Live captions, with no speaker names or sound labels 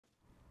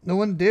No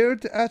one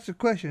dared to ask a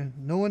question.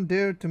 No one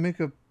dared to make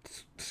a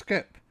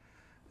skip.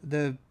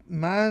 The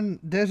man,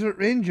 Desert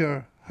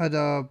Ranger, had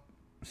a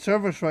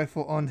service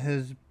rifle on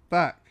his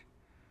back.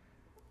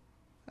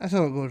 That's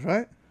how it goes,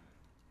 right?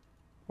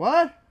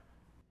 What?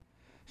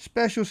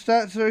 Special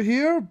stats are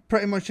here.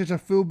 Pretty much it's a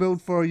full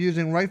build for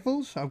using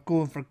rifles. I'm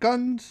going for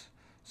guns,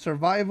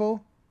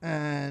 survival,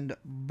 and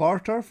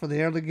barter for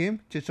the early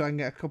game, just so I can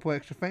get a couple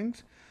extra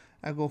things.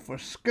 I go for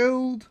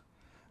skilled,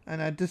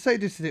 and I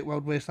decided to take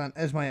Wild Wasteland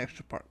as my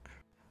extra perk.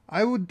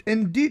 I would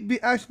indeed be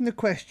asking the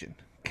question,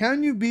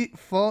 can you beat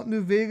Fallout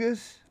New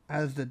Vegas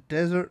as the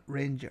Desert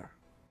Ranger?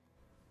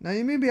 Now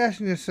you may be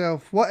asking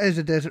yourself, what is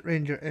a Desert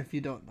Ranger if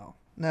you don't know?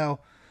 Now,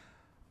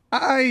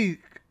 I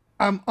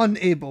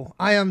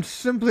am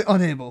simply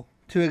unable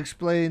to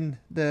explain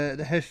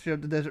the history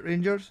of the Desert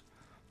Rangers.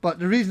 But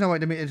the reason I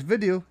wanted to make this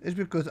video is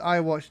because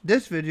I watched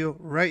this video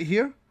right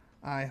here.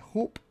 I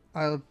hope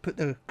I put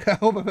a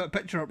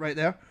picture up right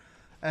there.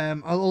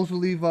 I'll also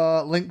leave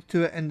a link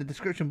to it in the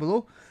description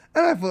below.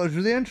 And I thought it was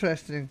really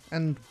interesting.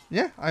 And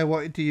yeah, I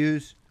wanted to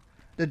use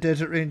the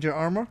Desert Ranger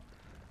armor.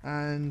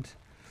 And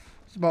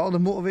it's about all the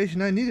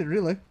motivation I needed,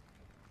 really.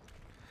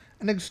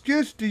 An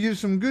excuse to use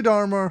some good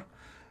armor,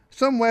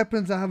 some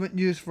weapons I haven't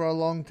used for a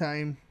long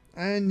time.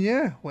 And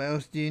yeah, what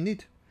else do you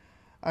need?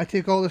 I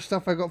take all the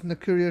stuff I got from the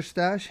courier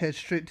stash, head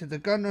straight to the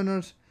gun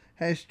runners,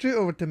 head straight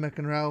over to Mick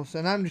and Ralph's,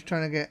 and I'm just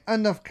trying to get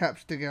enough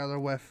caps together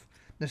with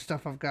the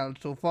stuff I've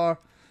gathered so far,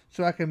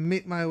 so I can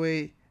make my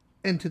way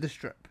into the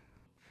strip.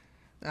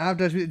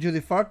 After I beat Julie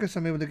Farkas,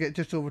 I'm able to get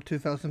just over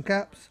 2,000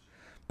 caps.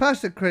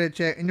 Pass the credit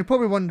check, and you're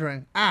probably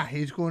wondering,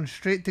 he's going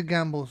straight to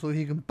gamble so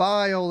he can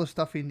buy all the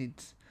stuff he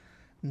needs.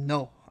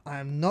 No,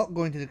 I'm not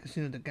going to the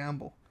casino to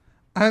gamble.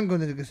 I'm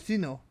going to the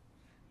casino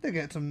to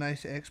get some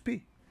nice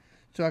XP.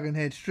 So I can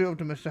head straight up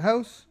to Mr.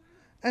 House,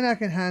 and I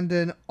can hand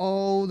in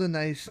all the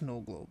nice snow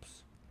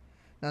globes.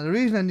 Now the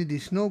reason I need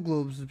these snow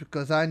globes is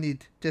because I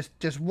need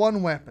just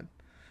one weapon.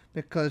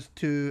 Because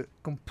to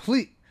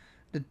complete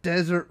the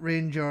Desert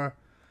Ranger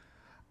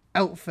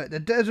outfit, the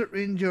Desert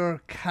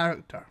Ranger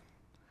character,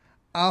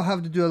 I'll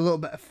have to do a little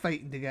bit of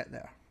fighting to get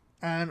there.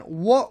 And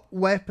what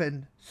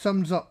weapon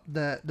sums up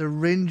the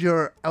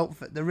Ranger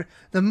outfit,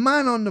 the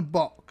man on the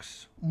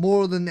box,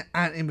 more than the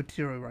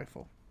anti-material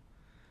rifle?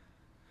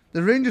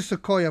 The Ranger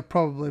Sequoia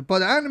probably, but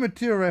the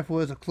anti-material rifle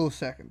is a close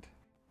second.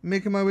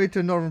 Making my way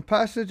to Northern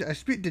Passage, I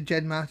speak to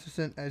Jed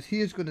Matheson as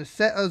he is going to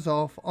set us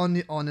off on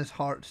the Honest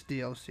Hearts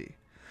DLC.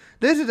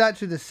 This is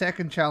actually the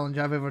second challenge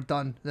I've ever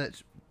done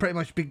that pretty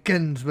much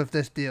begins with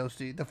this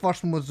DLC. The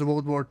first one was the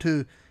World War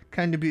II,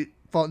 kind of beat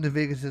Fallout New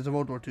Vegas as a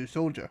World War II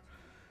soldier.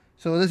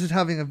 So this is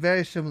having a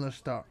very similar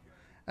start.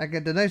 I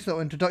get the nice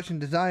little introduction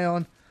to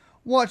Zion,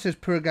 watch this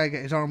poor guy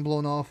get his arm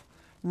blown off,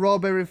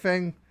 rob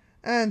everything,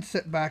 and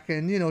sit back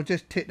and,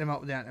 just take them out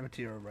with the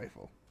anti-material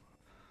rifle.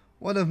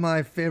 One of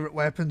my favourite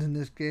weapons in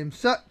this game.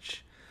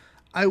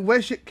 I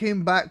wish it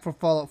came back for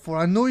Fallout 4.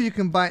 I know you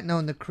can buy it now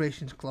in the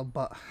Creations Club,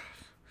 but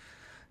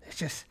it's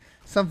just,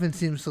 something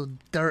seems so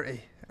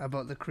dirty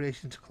about the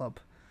Creations Club.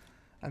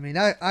 I mean,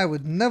 I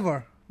would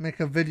never make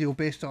a video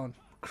based on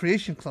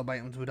Creation Club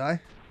items, would I?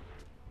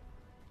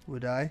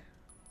 Would I?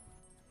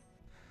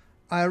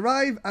 I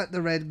arrive at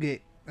the Red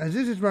Gate, as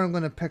this is where I'm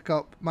going to pick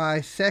up my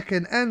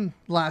second and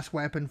last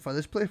weapon for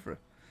this playthrough,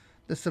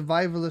 the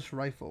Survivalist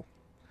Rifle.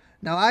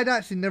 Now, I'd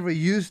actually never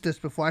used this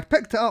before. I'd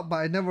picked it up, but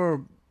I'd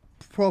never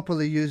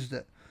properly used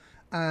it.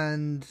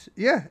 And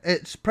yeah,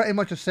 it's pretty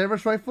much a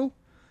service rifle.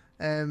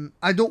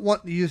 I don't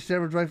want to use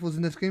service rifles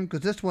in this game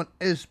because this one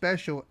is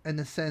special in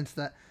the sense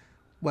that,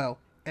 well,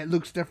 it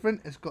looks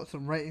different. It's got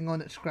some writing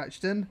on it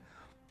scratched in,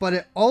 but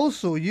it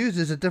also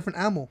uses a different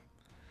ammo,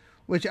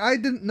 which I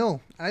didn't know.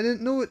 I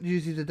didn't know it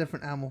uses a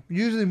different ammo.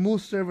 Usually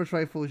most service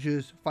rifles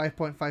use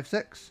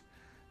 5.56.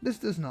 This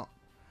does not.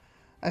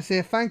 I say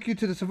a thank you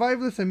to the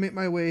survivalists and make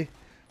my way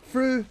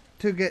through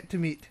to get to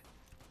meet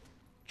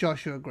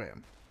Joshua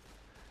Graham.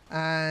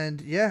 And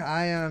yeah,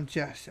 I am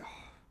just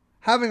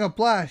having a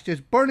blast,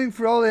 just burning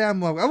through all the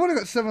ammo. I've only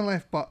got 7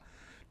 left, but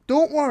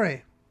don't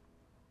worry.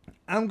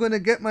 I'm going to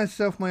get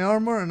myself my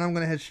armor and I'm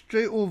going to head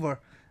straight over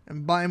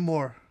and buy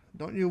more.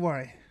 Don't you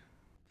worry.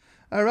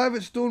 I arrive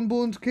at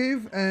Stonebone's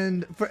Cave,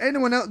 and for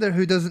anyone out there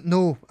who doesn't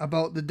know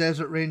about the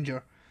Desert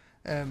Ranger,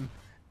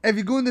 if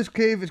you go in this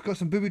cave, it's got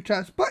some booby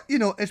traps, but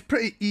it's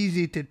pretty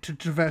easy to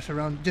traverse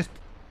around. Just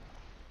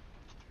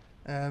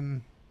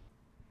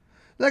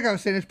like I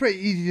was saying, it's pretty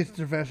easy just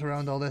to traverse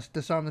around all this,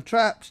 disarm the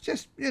traps,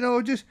 just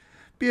just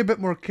be a bit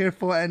more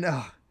careful. And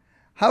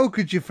how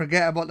could you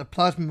forget about the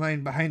plasma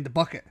mine behind the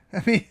bucket?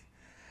 I mean,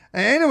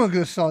 anyone could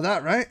have saw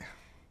that, right?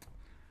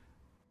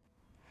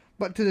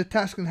 But to the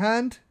task in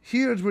hand,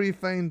 here's where you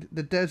find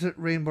the Desert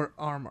Ranger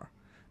armor.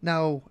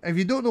 Now, if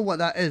you don't know what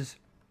that is,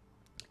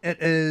 it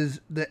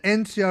is the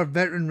NCR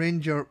Veteran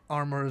Ranger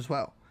armor as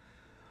well.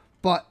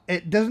 But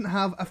it doesn't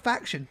have a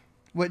faction,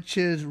 which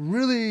is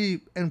really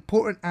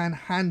important and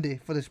handy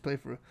for this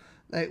playthrough.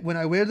 Like, when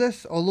I wear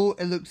this, although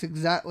it looks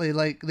exactly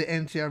like the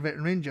NCR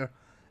Veteran Ranger,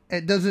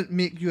 it doesn't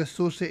make you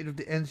associated with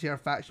the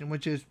NCR faction,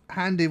 which is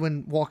handy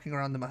when walking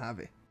around the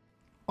Mojave.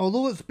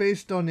 Although it's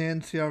based on the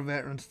NCR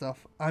veteran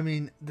stuff, I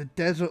mean, the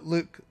desert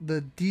look,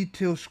 the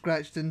detail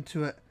scratched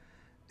into it,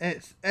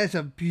 it's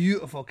a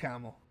beautiful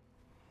camo.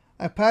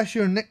 I pass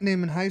your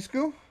nickname in high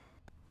school,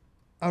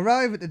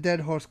 arrive at the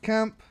Dead Horse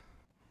camp,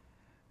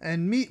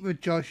 and meet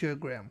with Joshua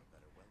Graham.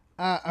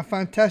 A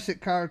fantastic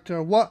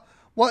character. What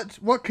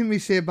can we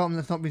say about him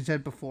that's not been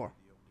said before?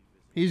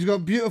 He's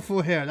got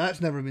beautiful hair,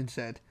 that's never been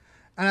said.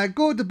 And I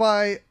go to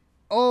buy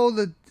all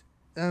the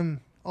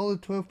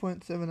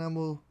 12.7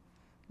 ammo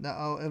that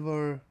I'll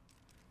ever...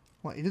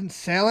 What, he didn't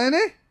sell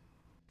any?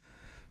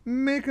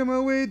 Making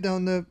my way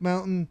down the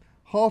mountain,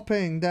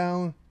 hopping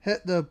down,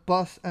 hit the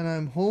bus, and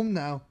I'm home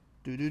now.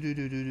 Do do do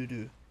do do do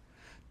do.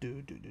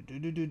 Do do do do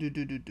do do do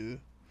do do do.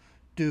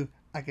 Do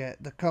I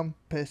get the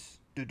compass?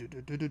 Do do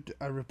do do do do.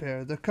 I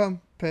repair the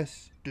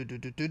compass. Do do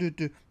do do do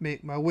do.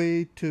 Make my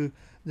way to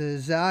the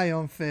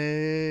Zion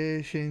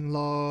Fishing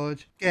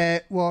Lodge.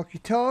 Get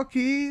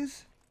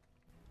walkie-talkies.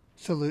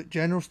 Salute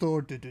General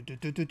Store. Do do do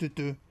do do do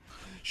do.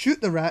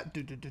 Shoot the rat.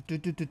 Do do do do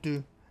do do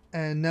do.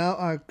 And now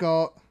I've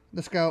got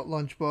the Scout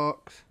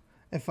lunchbox.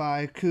 If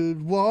I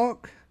could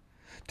walk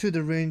to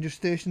the ranger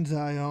station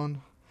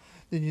Zion,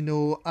 then you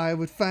know I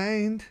would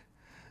find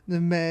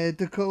the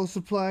medical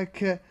supply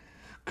kit.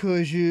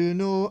 'Cause you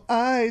know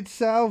I'd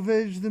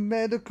salvage the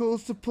medical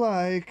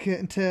supply kit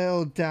and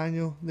tell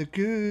Daniel the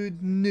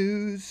good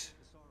news.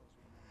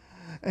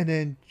 And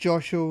then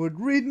Joshua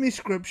would read me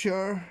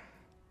scripture.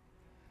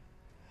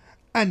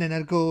 And then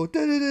I'd go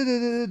do do do do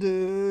do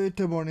do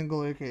to Morning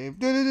Glory Cave.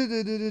 Do do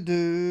do do do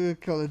do.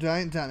 Kill the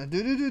giant Tana.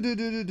 Do do do do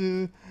do do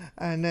do.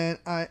 And then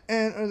I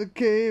enter the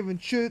cave and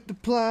shoot the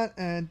plant.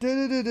 And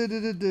do do do do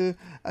do do.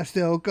 I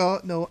still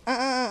got no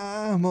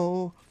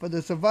ammo for the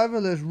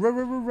survivalist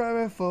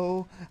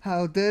rifle.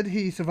 How did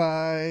he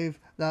survive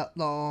that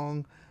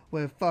long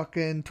with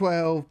fucking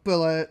 12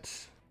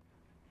 bullets?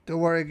 Don't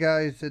worry,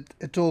 guys.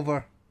 It's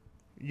over.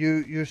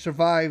 You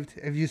survived.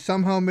 If you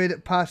somehow made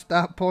it past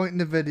that point in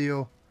the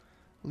video,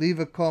 leave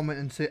a comment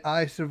and say,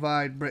 I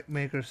survived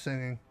Brickmaker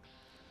singing.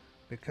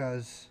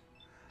 Because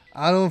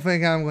I don't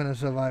think I'm going to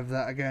survive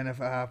that again if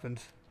it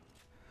happens.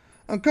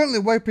 I'm currently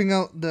wiping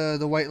out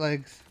the white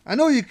legs. I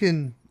know you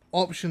can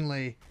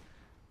optionally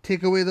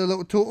take away the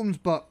little totems,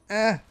 but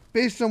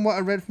based on what I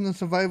read from the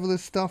survivalist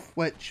stuff,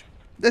 which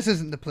this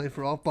isn't the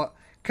playthrough, but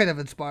kind of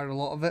inspired a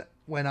lot of it.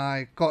 When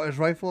I got his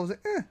rifle, I was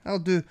like, I'll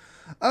do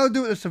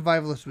what a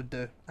survivalist would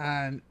do.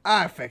 And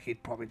I think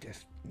he'd probably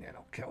just,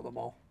 kill them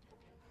all.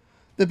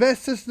 The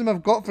best system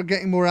I've got for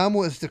getting more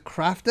ammo is to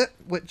craft it,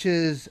 which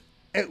is,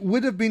 it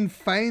would have been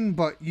fine,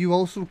 but you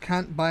also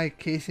can't buy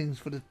casings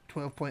for the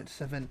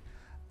 12.7.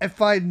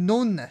 If I'd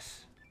known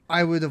this,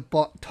 I would have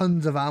bought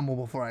tons of ammo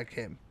before I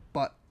came,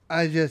 but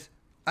I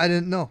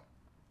didn't know.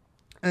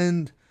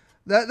 And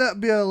that'd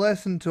be a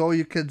lesson to all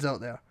you kids out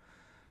there.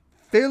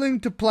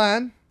 Failing to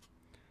plan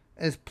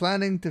is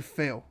planning to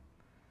fail.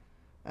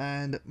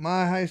 And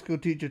my high school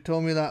teacher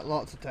told me that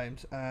lots of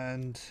times,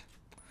 and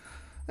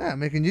I'm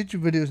making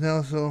YouTube videos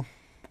now, so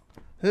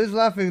who's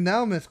laughing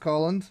now, Miss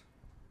Collins?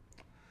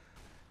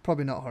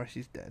 Probably not her,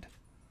 she's dead.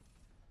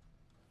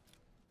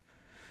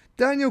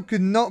 Daniel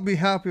could not be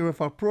happier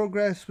with our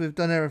progress. We've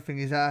done everything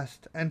he's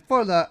asked, and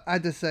for that I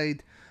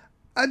decide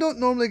I don't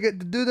normally get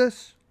to do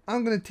this.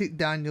 I'm going to take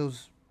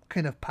Daniel's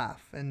kind of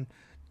path and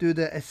do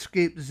the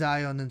Escape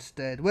Zion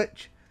instead,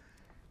 which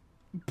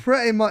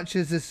pretty much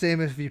is the same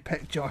as if you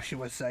pick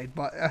Joshua's side,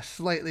 but a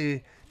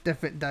slightly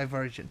different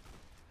diversion.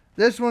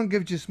 This one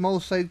gives you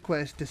small side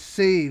quests to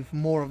save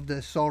more of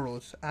the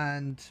sorrows,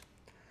 and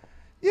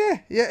yeah,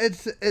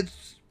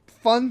 it's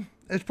fun.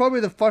 It's probably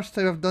the first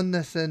time I've done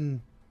this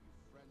in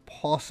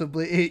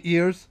possibly 8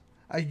 years.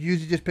 I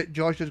usually just pick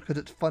Joshua's because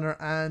it's funner,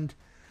 and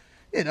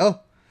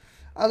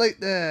I like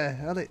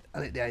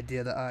the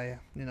idea that I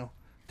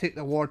take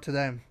the war to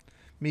them.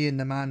 Me and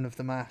the man with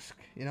the mask,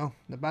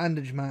 the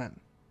bandage man.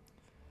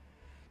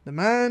 The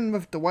man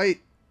with the white,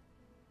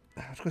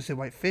 I was going to say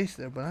white face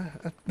there, but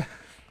I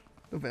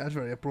don't think that's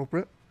very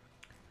appropriate.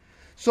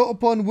 Salt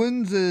Upon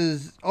Wounds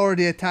is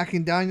already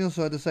attacking Daniel,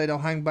 so I decide I'll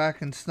hang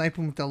back and snipe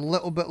him with the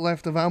little bit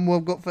left of ammo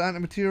I've got for the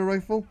anti-material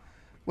rifle,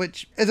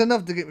 which is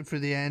enough to get me through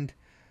the end.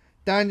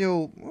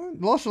 Daniel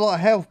lost a lot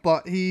of health,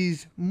 but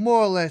he's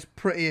more or less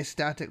pretty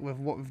ecstatic with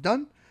what we've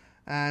done.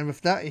 And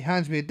with that, he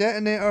hands me a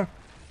detonator.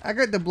 I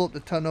get to blow up the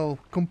tunnel,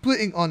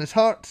 completing Honest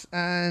Hearts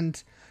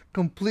and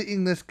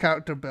completing this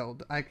character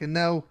build. I can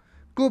now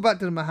go back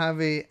to the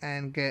Mojave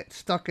and get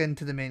stuck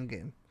into the main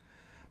game.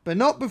 But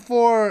not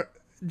before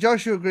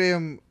Joshua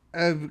Graham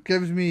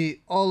gives me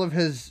all of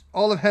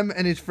him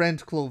and his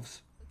friends'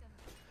 clothes.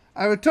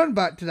 I return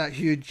back to that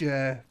huge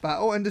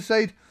battle and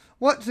decide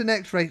what's the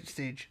next right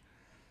stage.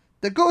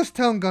 The Ghost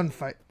Town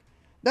gunfight.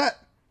 That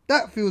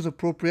feels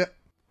appropriate.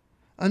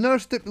 Another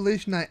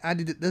stipulation I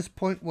added at this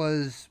point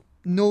was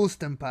no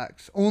stim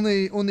packs.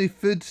 Only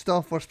food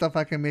stuff or stuff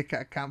I can make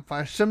at a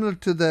campfire, similar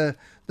to the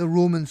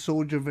Roman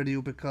soldier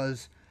video,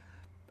 because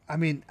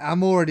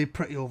I'm already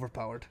pretty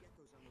overpowered.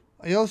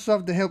 I also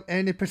have to help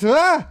any person.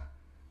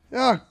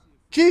 Oh,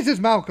 Jesus,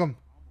 Malcolm!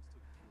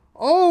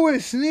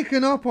 Always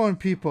sneaking up on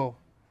people.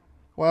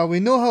 Well, we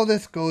know how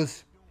this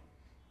goes.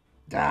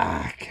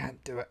 I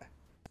can't do it.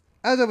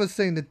 As I was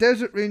saying, the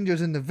Desert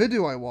Rangers in the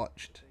video I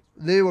watched,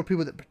 they were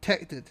people that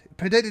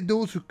protected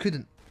those who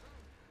couldn't.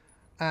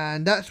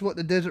 And that's what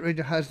the Desert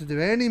Ranger has to do.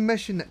 Any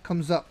mission that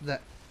comes up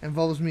that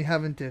involves me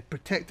having to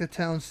protect a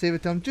town, save a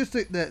town, just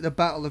like the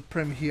Battle of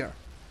Prim here,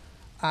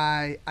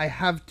 I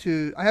have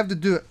to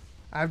do it.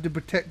 I have to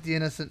protect the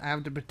innocent. I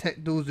have to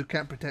protect those who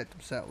can't protect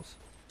themselves.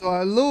 So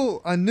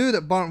although I knew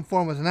that Barton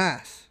Form was an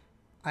ass,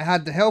 I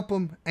had to help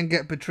him and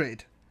get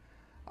betrayed.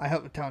 I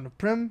help the town of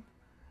Prim.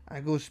 I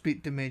go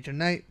speak to Major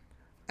Knight.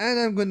 And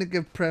I'm going to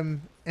give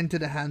Prim into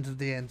the hands of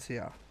the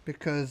NCR.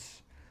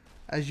 Because,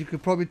 as you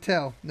could probably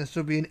tell, this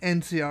will be an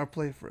NCR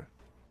playthrough.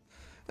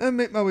 And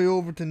make my way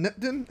over to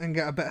Nipton and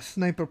get a bit of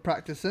sniper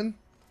practice in.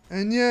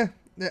 And yeah,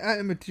 the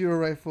anti-material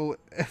rifle,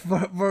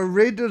 for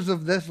raiders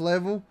of this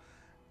level,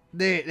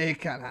 they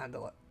can't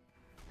handle it.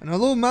 And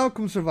although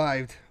Malcolm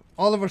survived,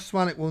 Oliver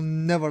Swanwick will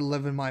never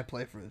live in my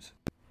playthroughs.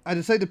 I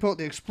decided to pull out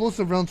the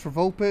explosive rounds for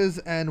Vulpes,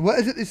 and what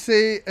is it they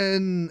say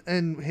in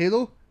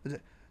Halo? Is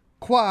it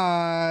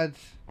Quad?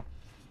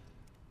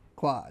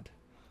 Quad.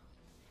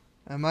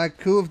 Am I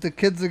cool with the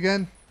kids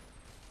again?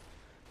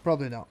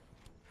 Probably not.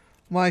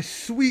 My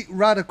sweet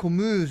radical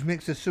moves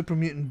makes the super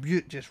mutant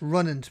Butte just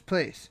run into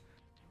place.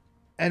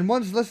 And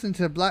once listening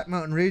to Black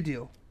Mountain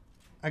Radio,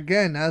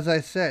 again, as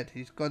I said,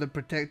 he's got to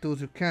protect those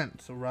who can't.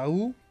 So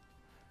Raoul,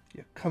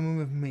 you're coming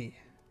with me.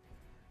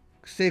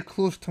 Stay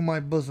close to my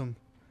bosom.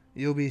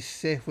 You'll be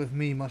safe with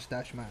me,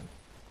 Mustache Man.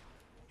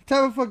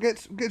 Tabitha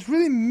gets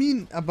really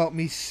mean about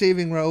me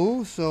saving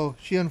Raoul, so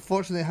she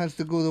unfortunately has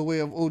to go the way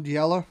of Old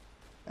Yeller,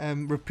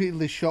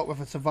 repeatedly shot with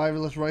a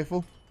survivalist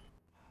rifle.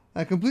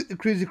 I complete the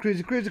crazy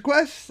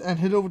quest and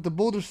head over to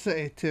Boulder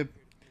City to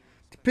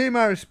pay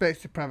my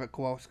respects to Private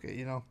Kowalski.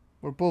 You know,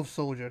 we're both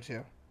soldiers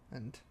here,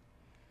 and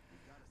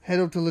head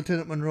up to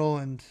Lieutenant Monroe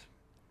and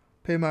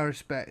pay my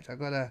respects.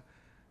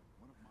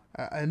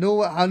 I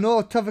know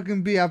how tough it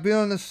can be. I've been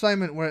on an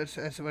assignment where it's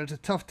a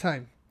tough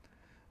time,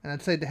 and I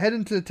decided to head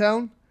into the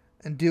town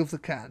and deal with the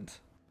cans.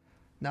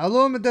 Now,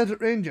 although I'm a Desert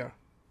Ranger,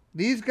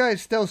 these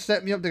guys still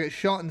set me up to get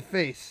shot in the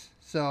face.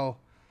 So,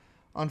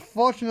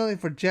 unfortunately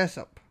for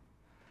Jessup,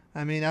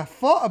 I mean, I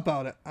thought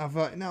about it. I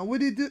thought, now,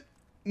 would he do?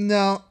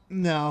 No.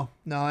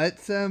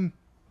 It's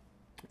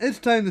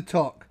time to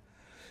talk.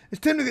 It's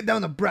time to get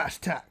down to brass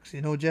tacks,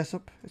 you know,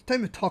 Jessup. It's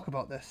time to talk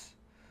about this.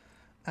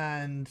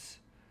 And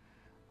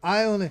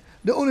the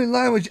only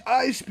language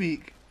I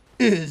speak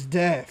is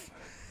death.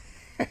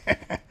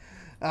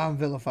 I'm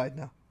vilified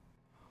now.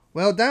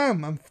 Well,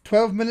 damn, I'm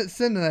 12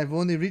 minutes in and I've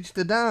only reached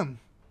the dam.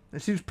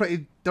 It seems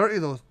pretty dirty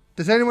though.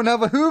 Does anyone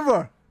have a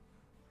Hoover?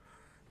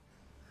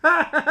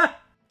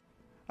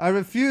 I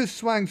refuse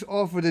Swang's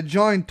offer to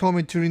join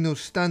Tommy Torino's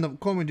stand-up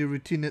comedy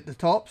routine at the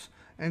Tops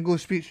and go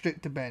speak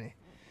straight to Benny.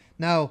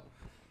 Now,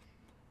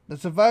 the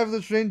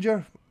survivalist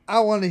ranger,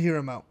 I want to hear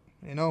him out,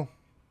 you know.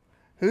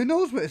 Who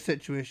knows what the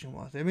situation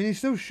was? I mean, he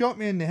still shot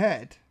me in the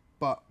head,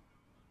 but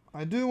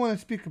I do want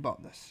to speak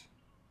about this.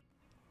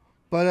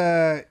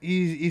 But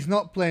he's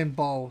not playing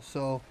ball,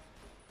 so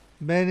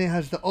Benny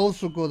has to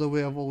also go the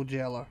way of Old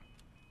Yeller.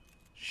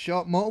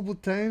 Shot multiple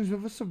times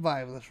with a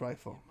survivalist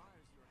rifle.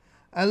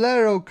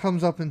 Alero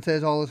comes up and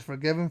says all is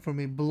forgiven for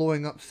me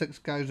blowing up 6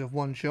 guys with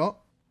 1 shot.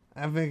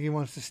 I think he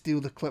wants to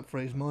steal the clip for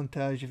his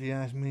montage if you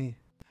ask me.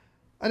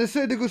 I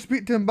decided to go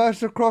speak to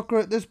Ambassador Crocker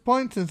at this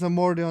point since I'm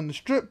already on the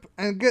strip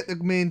and get the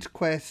main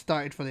quest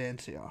started for the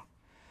NCR.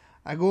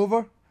 I go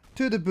over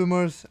to the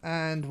boomers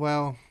and,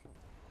 well,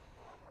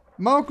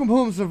 Malcolm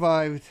Holmes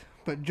survived,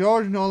 but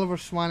George and Oliver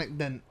Swanwick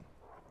didn't.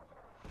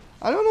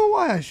 I don't know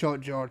why I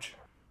shot George.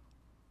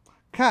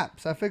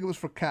 Caps, I think it was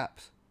for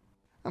caps.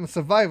 I'm a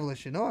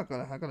survivalist, you know, I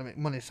gotta make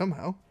money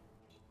somehow.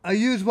 I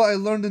use what I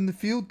learned in the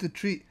field to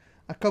treat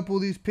a couple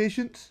of these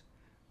patients.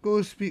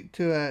 Go speak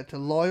to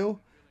Loyal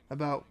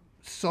about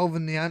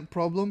solving the ant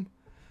problem.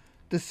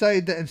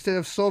 Decide that instead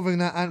of solving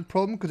that ant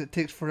problem, because it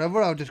takes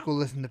forever, I'll just go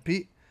listen to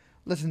Pete.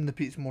 Listen to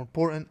Pete's more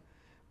important.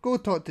 Go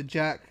talk to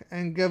Jack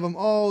and give him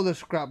all the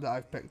scrap that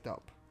I've picked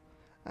up.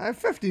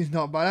 50's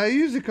not bad. I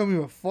usually come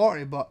here with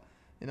 40, but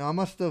you know, I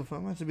must have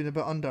been a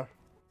bit under.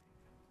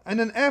 In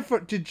an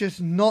effort to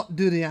just not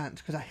do the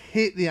ants, because I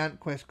hate the ant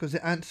quest, because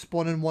the ants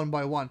spawn in one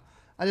by one,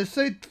 I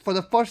decided for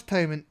the first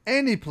time in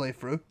any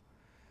playthrough,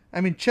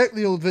 I mean, check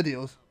the old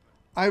videos,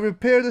 I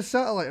repair the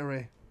satellite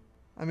array.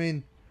 I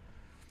mean,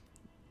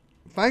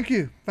 thank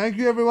you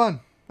everyone,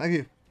 thank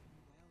you.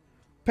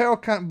 Pearl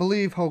can't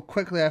believe how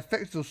quickly I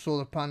fixed those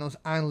solar panels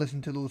and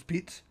listened to those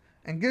Pete's,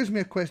 and gives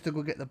me a quest to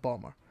go get the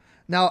bomber.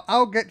 Now,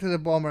 I'll get to the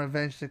bomber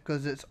eventually,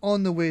 because it's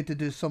on the way to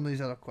do some of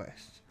these other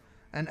quests.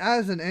 And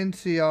as an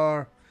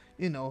NCR,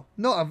 you know,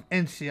 not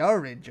an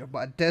NCR ranger,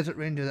 but a desert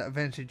ranger that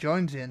eventually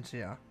joins the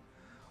NCR,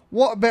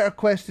 what better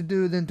quest to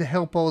do than to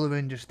help all the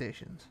ranger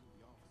stations?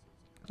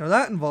 Now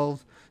that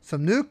involves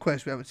some new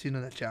quests we haven't seen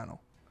on the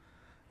channel.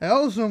 It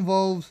also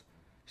involves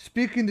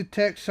speaking to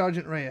Tech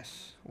Sergeant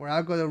Reyes, where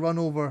I've got to run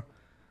over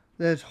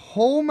this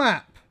whole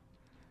map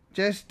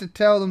just to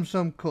tell them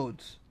some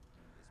codes.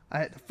 I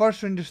hit the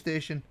first ranger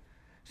station,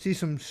 see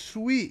some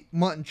sweet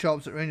mutton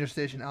chops at Ranger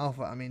Station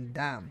Alpha, I mean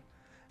damn,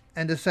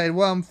 and decide,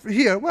 well, I'm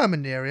here, well, I'm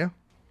in the area.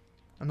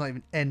 I'm not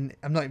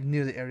even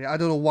near the area. I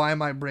don't know why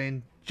my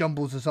brain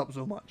jumbles this up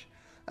so much.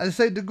 I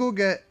decided to go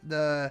get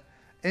the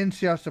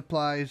NCR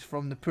supplies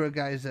from the poor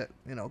guys that,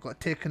 you know, got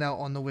taken out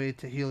on the way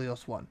to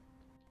Helios 1.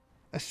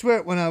 I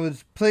swear, when I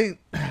was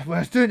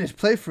doing this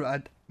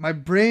playthrough, my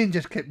brain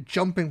just kept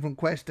jumping from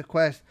quest to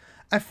quest.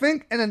 I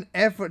think in an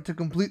effort to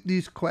complete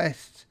these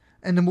quests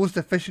in the most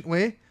efficient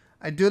way,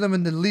 I do them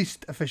in the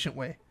least efficient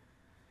way.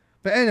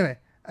 But anyway,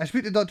 I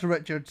speak to Dr.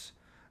 Richards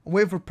and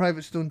wait for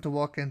Private Stone to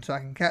walk in so I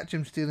can catch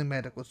him stealing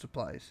medical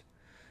supplies.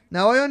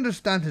 Now, I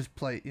understand his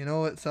plight, you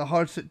know, it's a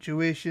hard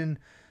situation.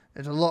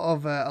 There's a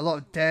lot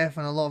of death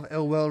and a lot of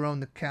ill will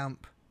around the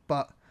camp.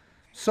 But,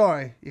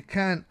 sorry, you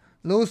can't.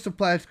 Those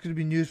supplies could have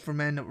been used for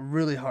men that were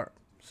really hurt.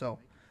 So,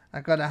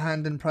 I got a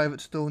hand in Private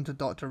Stone to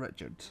Dr.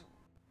 Richards.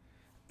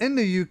 In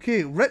the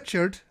UK,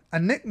 Richard, a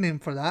nickname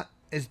for that,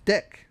 is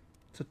Dick.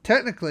 So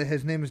technically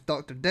his name is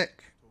Dr.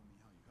 Dick.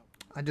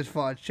 I just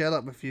thought I'd share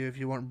that with you if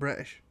you weren't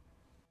British.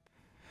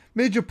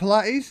 Major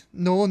Pilates,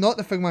 no, not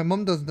the thing my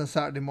mum does on a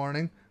Saturday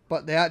morning,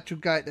 but the actual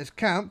guy at this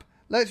camp,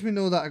 lets me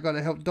know that I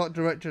gotta help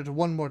Dr. Richards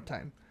one more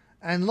time.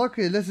 And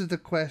luckily this is the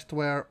quest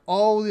where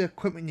all the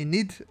equipment you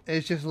need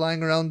is just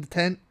lying around the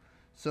tent.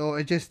 So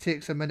it just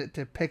takes a minute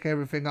to pick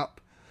everything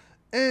up.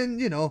 And,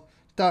 you know,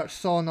 start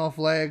sawing off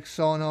legs,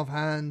 sawing off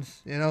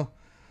hands, you know.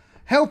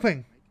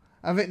 Helping.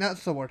 I think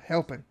that's the word,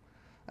 helping.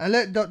 I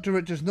let Dr.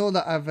 Richards know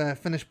that I've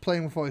finished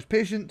playing with all his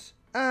patients.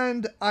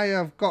 And I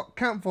have got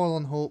Camp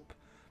Forlorn Hope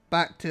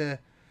back to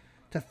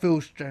full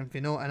strength,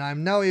 you know. And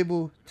I'm now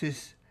able to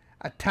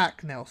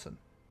attack Nelson.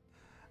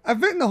 I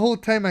think the whole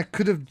time I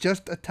could have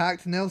just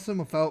attacked Nelson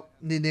without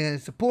needing any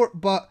support.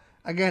 But,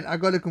 again, I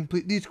got to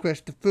complete these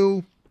quests to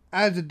full,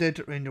 as a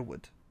Desert Ranger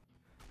would.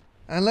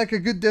 And like a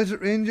good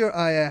Desert Ranger,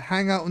 I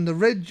hang out on the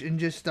ridge and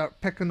just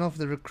start picking off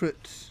the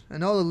recruits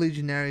and all the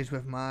legionaries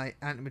with my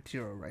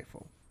anti-material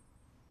rifle.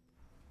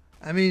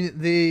 I mean,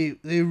 they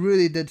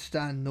really did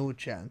stand no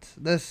chance.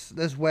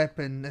 This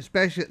weapon,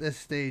 especially at this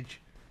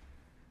stage,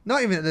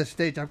 not even at this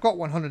stage, I've got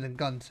 100 in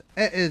guns.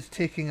 It is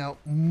taking out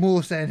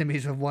most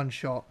enemies with one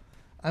shot,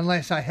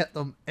 unless I hit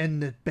them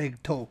in the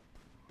big toe.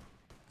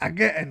 I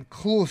get in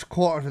close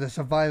quarters with a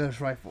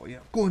survivor's rifle, you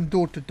know, going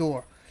door to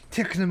door,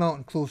 taking them out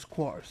in close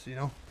quarters, you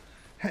know.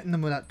 Hitting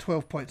them with that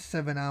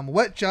 12.7 ammo,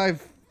 which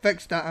I've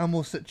fixed that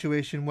ammo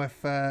situation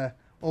with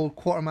old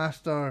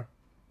Quartermaster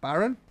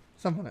Baron,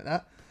 something like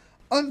that.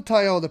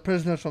 Untie all the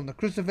prisoners from the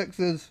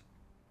crucifixes,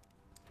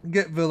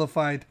 get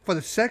vilified for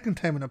the second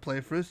time in a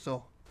playthrough,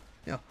 so,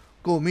 you know,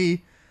 go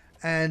me,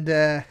 and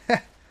go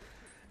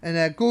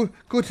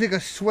take a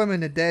swim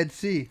in the Dead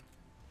Sea.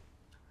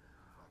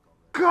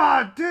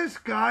 God, this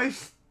guy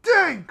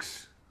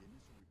stinks!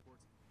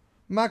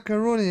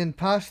 Macaroni and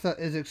Pasta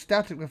is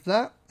ecstatic with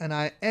that, and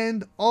I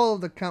end all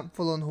of the Camp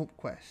Forlorn Hope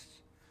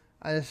quests.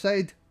 I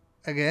decide,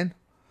 again,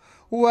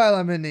 while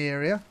I'm in the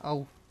area,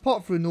 I'll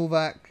pop through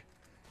Novak,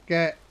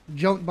 get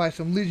jumped by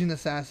some Legion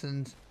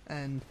assassins,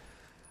 and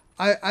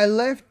I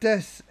left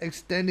this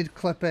extended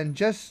clip in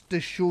just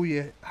to show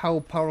you how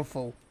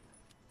powerful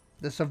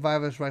the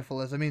Survivor's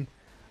Rifle is. I mean,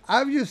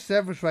 I've used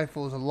Service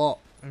Rifles a lot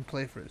in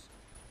playthroughs.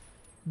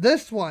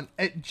 This one,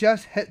 it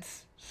just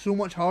hits so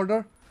much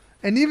harder.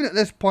 And even at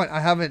this point, I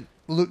haven't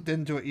looked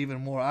into it even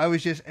more. I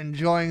was just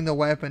enjoying the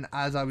weapon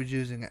as I was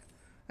using it.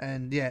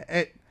 And yeah,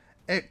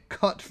 it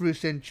cut through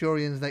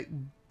Centurions like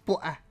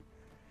butter.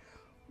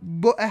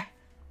 Butter.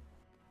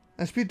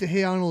 I speak to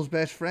Hey Arnold's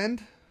best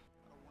friend.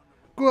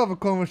 Go have a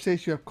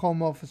conversation with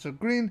Com Officer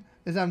Green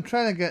as I'm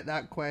trying to get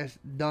that quest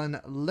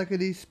done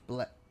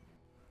lickety-split.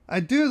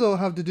 I do though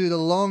have to do the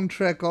long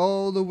trek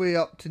all the way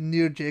up to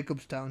near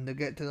Jacobstown to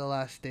get to the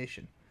last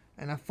station.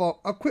 And I thought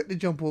I'll quickly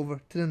jump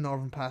over to the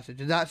Northern Passage,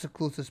 and that's the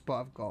closest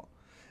spot I've got.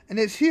 And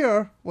it's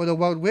here where the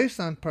Wild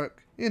Wasteland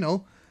perk, you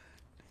know,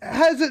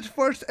 has its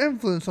first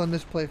influence on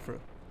this playthrough.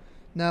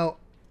 Now,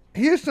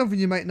 here's something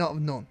you might not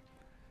have known.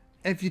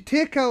 If you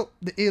take out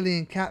the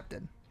alien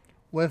captain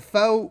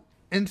without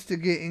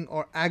instigating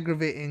or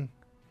aggravating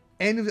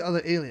any of the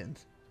other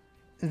aliens,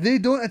 they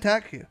don't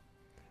attack you.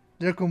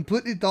 They're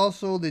completely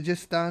docile, they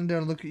just stand there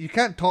and look at you. You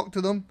can't talk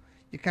to them,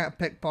 you can't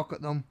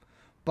pickpocket them.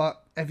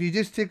 But if you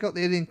just take out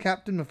the alien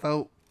captain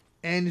without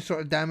any sort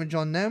of damage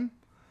on them,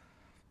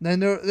 then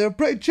they're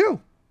pretty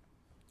chill.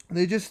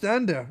 They just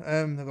stand there.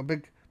 They've got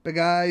big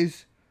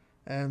eyes.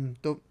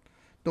 Don't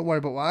worry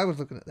about what I was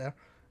looking at there.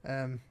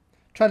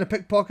 Trying to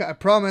pickpocket, I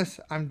promise.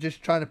 I'm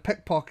just trying to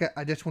pickpocket.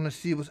 I just want to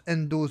see what's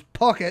in those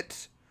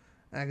pockets.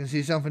 I can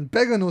see something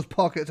big in those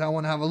pockets I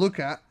want to have a look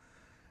at.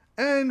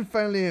 And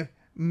finally,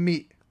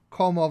 meet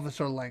Com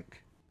Officer Link.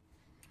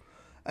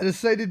 I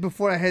decided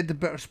before I head to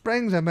Bitter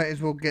Springs, I might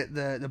as well get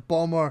the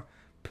bomber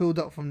pulled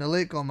up from the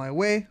lake on my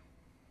way.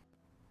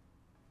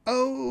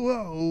 Oh,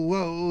 oh,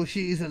 oh,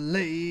 she's a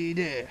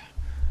lady.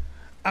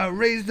 I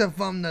raised her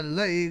from the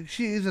lake,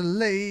 she's a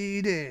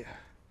lady.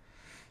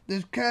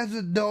 There's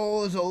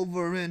cazadores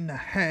over in the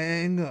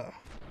hangar.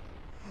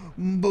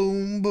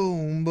 Boom,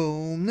 boom,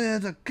 boom,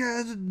 there's a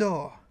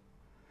cazador.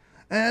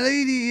 A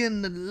lady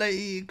in the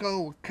lake,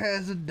 oh,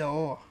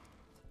 Cazador.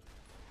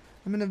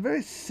 I'm in a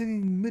very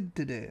singing mood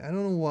today. I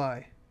don't know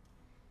why.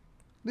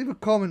 Leave a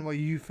comment what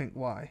you think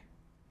why.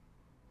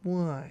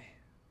 Why?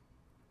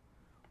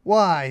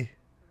 Why?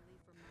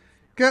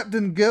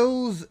 Captain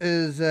Gills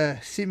is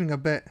seeming a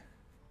bit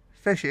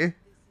fishy.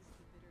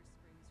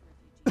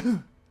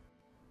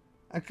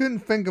 I couldn't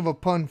think of a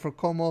pun for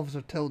Com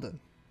Officer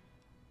Tilden.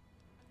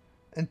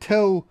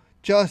 Until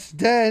just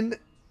then.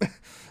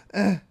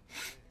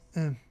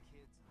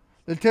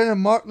 Lieutenant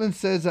Markland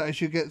says that I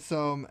should get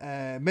some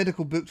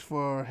medical books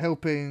for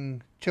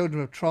helping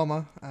children with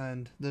trauma,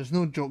 and there's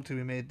no joke to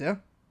be made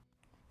there.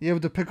 You able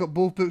to pick up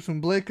both books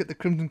from Blake at the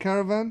Crimson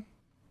Caravan?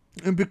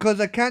 And because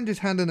I can't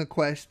just hand in a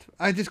quest,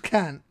 I just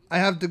can't. I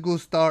have to go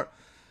start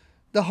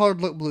the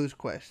Hard Luck Blues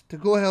quest to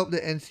go help the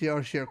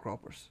NCR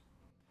sharecroppers.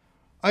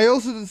 I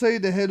also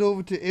decided to head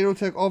over to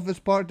Aerotech Office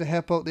Park to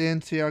help out the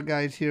NCR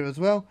guys here as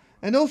well,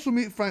 and also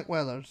meet Frank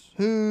Weathers,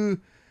 who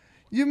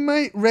you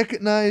might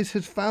recognise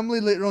his family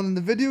later on in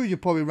the video. You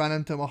probably ran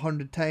into him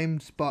 100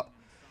 times, but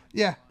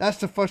yeah, that's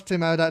the first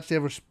time I'd actually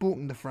ever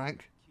spoken to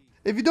Frank.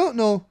 If you don't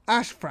know,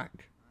 ask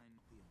Frank.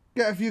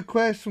 Get a few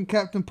quests from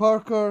Captain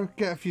Parker,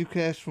 get a few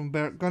quests from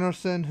Bert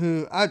Gunnarsson,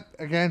 who,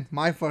 again,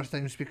 my first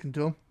time speaking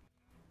to him.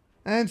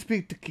 And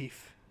speak to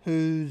Keith,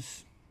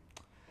 Keith's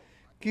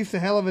a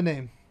hell of a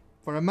name.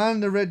 For a man in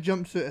the red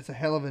jumpsuit, it's a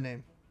hell of a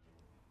name.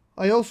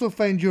 I also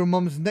find your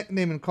mum's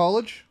nickname in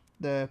college,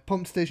 the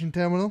pump station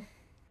terminal.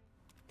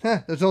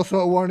 There's also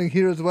a warning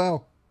here as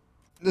well.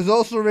 There's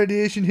also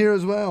radiation here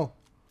as well.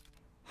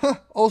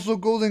 Also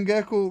golden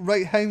gecko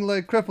right hind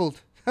leg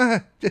crippled.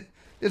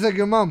 Just like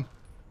your mum.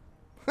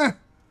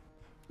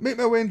 Make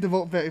my way into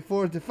Vault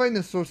 34 to find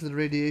the source of the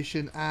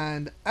radiation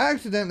and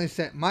accidentally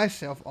set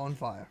myself on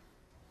fire.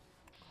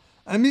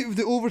 I meet with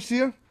the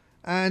Overseer,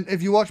 and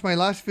if you watch my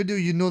last video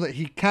you know that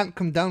he can't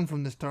come down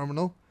from this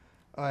terminal,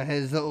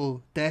 his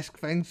little desk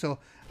thing, so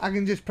I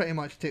can just pretty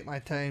much take my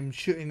time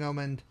shooting him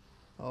and...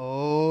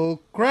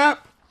 oh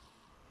crap!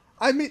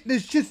 I mean,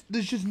 there's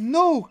just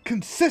no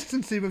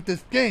consistency with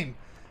this game.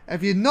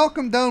 If you knock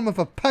him down with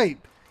a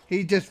pipe,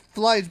 he just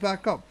flies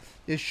back up.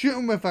 You shoot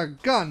him with a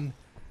gun,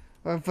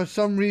 and for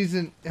some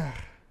reason,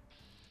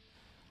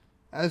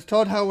 as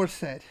Todd Howard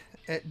said,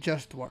 it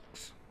just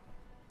works.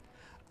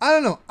 I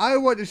don't know, I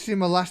want to see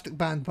him elastic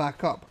band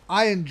back up.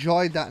 I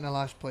enjoyed that in the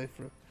last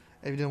playthrough.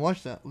 If you didn't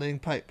watch that, laying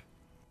pipe.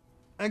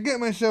 I get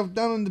myself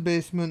down in the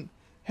basement,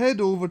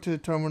 head over to the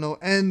terminal,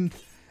 and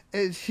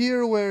it's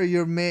here where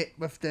you're met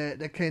with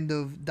the kind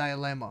of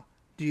dilemma.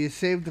 Do you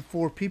save the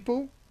 4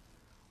 people,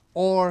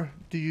 or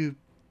do you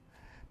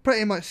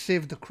pretty much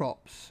save the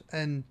crops?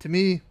 And to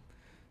me,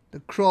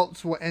 the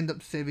crops will end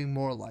up saving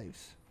more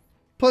lives.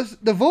 Plus,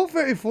 the Vault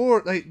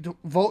 34, the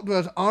Vault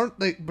Dwellers aren't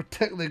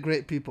particularly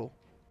great people.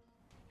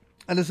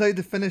 I decided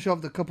to finish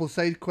off the couple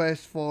side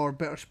quests for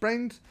Bitter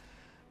Springs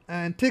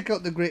and take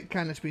out the great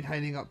can that's been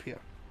hiding up here.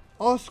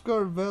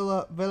 Oscar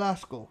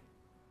Velasco.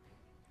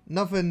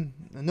 Nothing,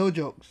 no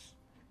jokes.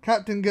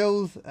 Captain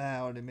Gills, I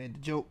already made the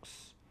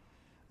jokes.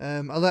 I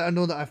let her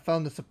know that I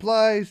found the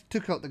supplies,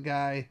 took out the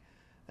guy,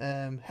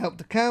 helped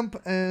the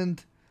camp,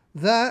 and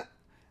that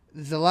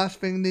is the last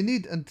thing they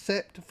need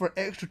except for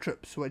extra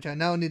trips, which I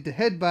now need to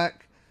head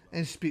back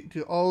and speak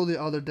to all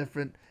the other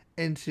different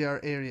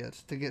NCR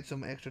areas to get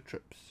some extra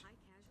trips.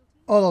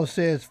 All I'll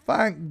say is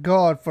thank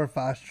God for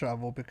fast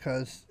travel,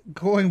 because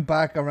going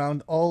back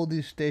around all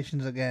these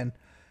stations again,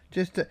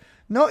 just to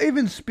not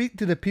even speak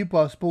to the people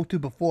I spoke to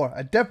before,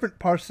 a different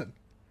person,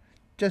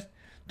 just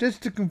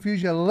to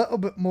confuse you a little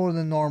bit more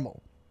than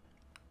normal.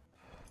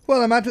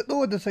 Well, I'm at it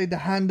though. I decided to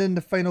hand in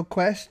the final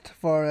quest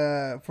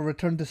for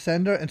Return to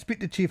Sender and speak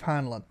to Chief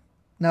Hanlon.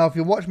 Now, if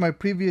you watch my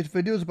previous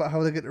videos about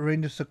how to get the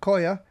Ranger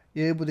Sequoia,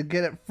 you're able to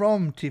get it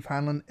from Chief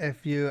Hanlon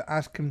if you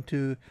ask him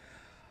to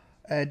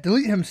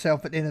delete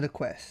himself at the end of the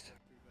quest.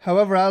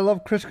 However, I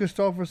love Chris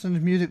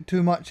Christopherson's music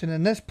too much, and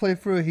in this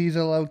playthrough he's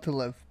allowed to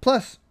live.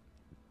 Plus,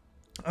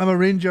 I'm a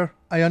ranger.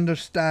 I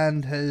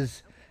understand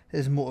his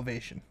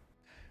motivation.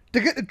 To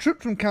get the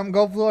troops from Camp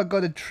Golflow, I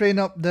got to train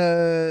up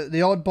the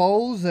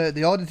oddballs,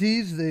 the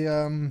oddities,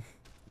 the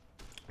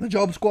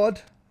job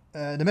squad,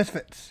 the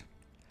misfits.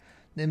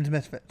 Named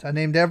misfits. I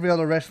named every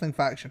other wrestling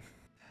faction.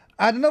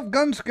 I had enough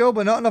gun skill,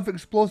 but not enough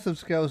explosive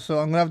skills, so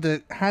I'm going to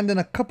have to hand in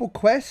a couple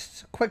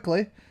quests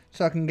quickly,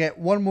 so I can get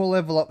one more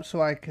level up,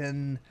 so I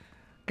can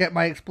get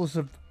my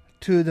explosive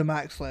to the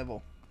max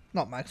level.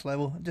 Not max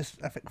level, just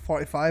I think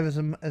 45 is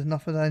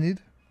enough as I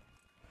need.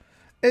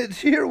 It's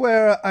here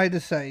where I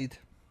decide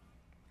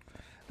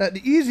that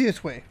the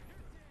easiest way,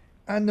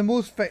 and the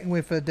most fitting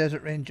way for a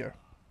Desert Ranger,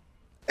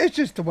 is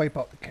just to wipe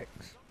out the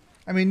kings.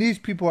 I mean, these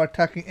people are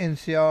attacking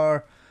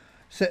NCR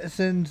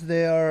citizens.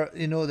 They are,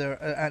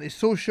 they're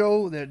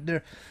antisocial.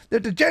 They're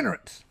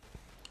degenerates.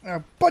 They're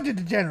a bunch of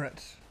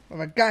degenerates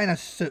with a guy in a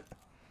suit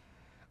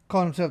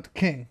calling himself the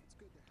king.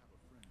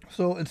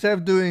 So instead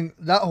of doing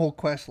that whole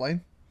quest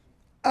line,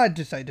 I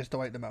decide just to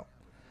wipe them out.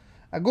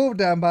 I go over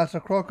to Ambassador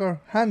Crocker,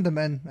 hand them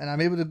in, and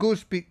I'm able to go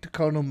speak to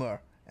Colonel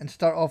Moore and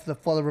start off the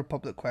Father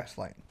Republic quest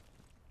line.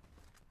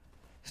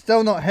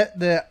 Still not hit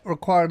the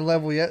required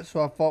level yet,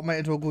 so I thought might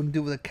as well go and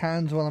deal with the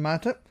cans while I'm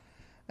at it.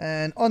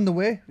 And on the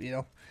way, you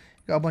know,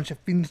 got a bunch of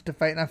fiends to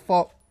fight, and I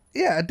thought,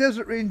 yeah, a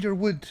desert ranger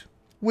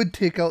would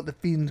take out the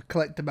fiends,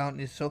 collect the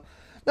bounties, so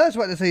that's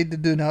what I decided to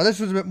do now. This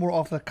was a bit more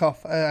off the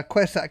cuff, a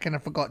quest that I kind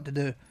of forgot to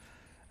do.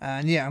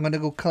 And yeah, I'm going to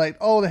go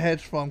collect all the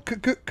heads from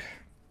Cook,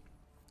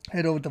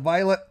 head over to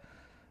Violet,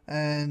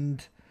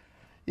 and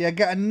yeah,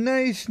 get a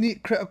nice,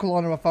 neat critical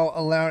on her without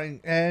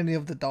alerting any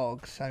of the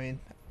dogs. I mean,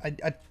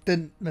 I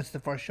didn't miss the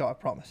first shot, I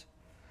promise.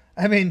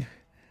 I mean,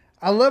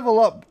 I level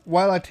up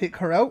while I take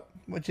her out,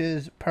 which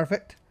is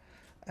perfect.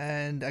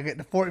 And I get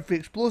the 43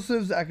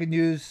 explosives. I can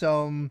use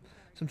some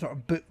sort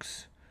of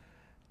books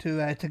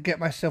to get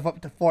myself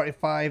up to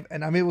 45,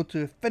 and I'm able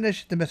to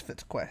finish the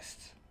Misfits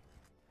quest.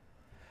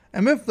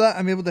 And with that,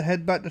 I'm able to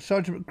head back to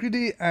Sergeant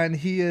McCready, and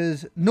he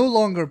is no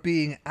longer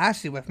being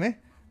assy with me,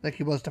 like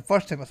he was the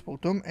first time I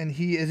spoke to him, and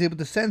he is able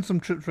to send some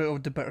troops right over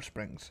to Bitter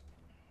Springs.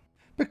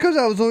 Because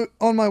I was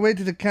on my way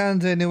to the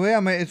cans anyway, I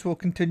might as well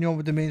continue on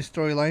with the main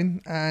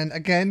storyline, and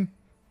again,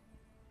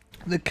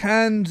 the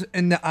cans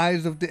in the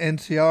eyes of the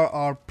NCR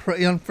are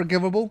pretty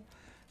unforgivable.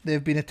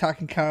 They've been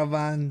attacking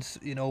caravans,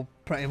 you know,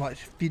 pretty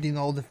much feeding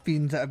all the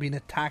fiends that have been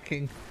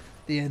attacking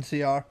the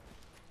NCR.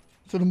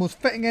 So the most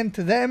fitting end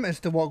to them is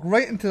to walk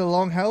right into the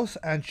longhouse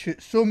and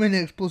shoot so many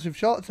explosive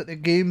shots that the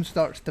game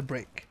starts to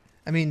break.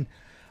 I mean,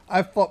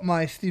 I thought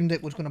my Steam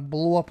Deck was going to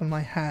blow up in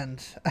my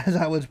hands as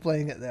I was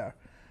playing it there.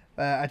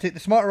 I take the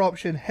smarter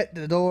option, hit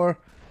the door.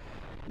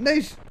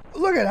 Nice,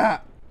 look at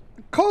that.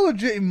 Call of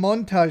Duty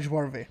montage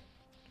worthy.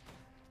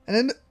 And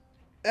then,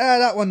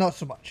 that one not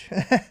so much.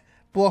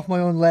 Blow off my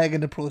own leg in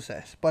the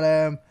process.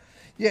 But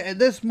yeah, at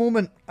this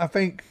moment, I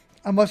think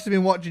I must have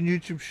been watching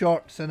YouTube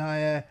Shorts, and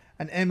an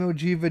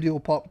MLG video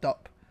popped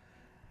up,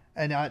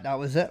 and that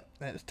was it.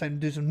 It was time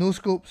to do some no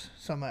scopes,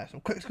 some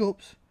quick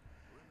scopes.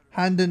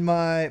 Handing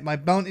my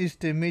bounties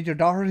to Major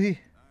Doherty,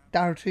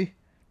 and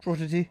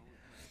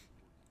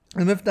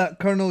with that,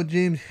 Colonel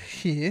James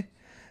here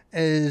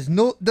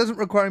doesn't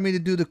require me to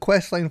do the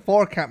quest line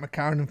for Cat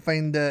McCarran and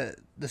find the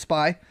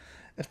spy.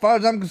 As far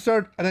as I'm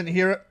concerned, I didn't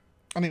hear it.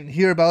 I didn't even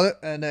hear about it,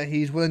 and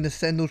he's willing to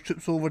send those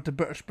troops over to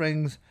Bitter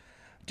Springs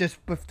just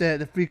with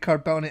the free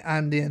card bounty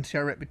and the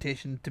NCR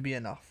reputation to be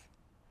enough.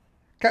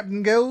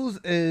 Captain Gills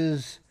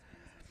is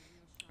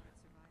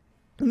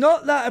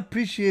not that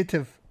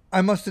appreciative,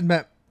 I must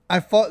admit. I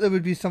thought there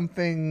would be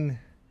something.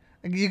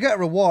 You get a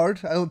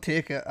reward, I don't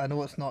take it, I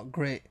know it's not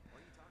great.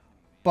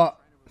 But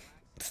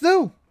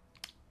still,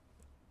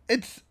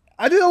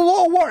 I did a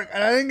lot of work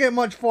and I didn't get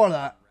much for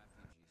that.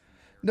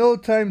 No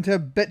time to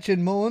bitch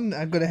and moan.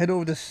 I'm going to head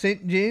over to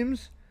St.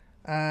 James.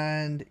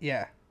 And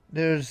yeah,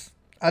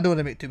 I don't want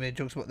to make too many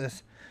jokes about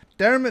this.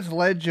 Dermot's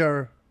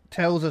Ledger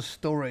tells a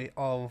story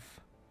of...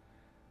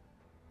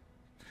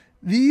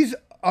 These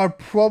are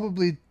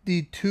probably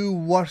the two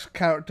worst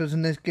characters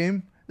in this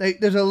game. Like,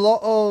 there's a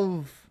lot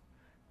of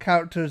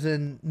characters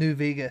in New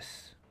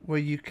Vegas where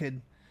you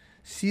can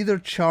see their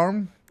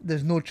charm.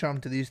 There's no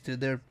charm to these two.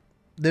 They're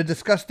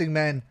disgusting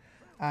men.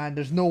 And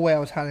there's no way I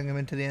was handing them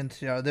into the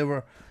NCR. They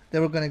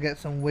were going to get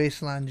some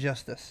wasteland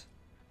justice.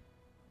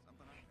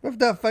 With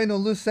that final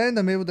loose end,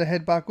 I'm able to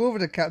head back over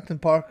to Captain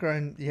Parker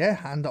and, yeah,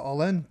 hand it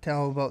all in.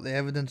 Tell him about the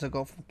evidence I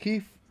got from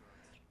Keith.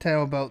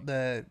 Tell him about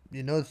the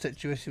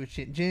situation with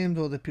St. James,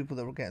 all the people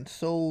that were getting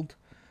sold.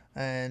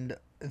 And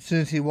as soon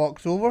as he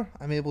walks over,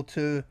 I'm able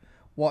to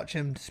watch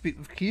him speak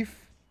with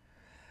Keith.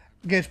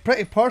 It gets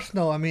pretty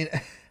personal. I mean,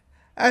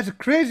 that's a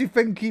crazy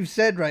thing Keith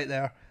said right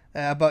there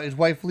about his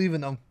wife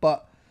leaving him.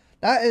 But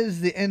that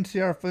is the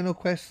NCR final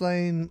quest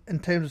line in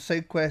terms of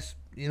side quests,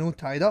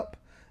 tied up.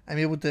 I'm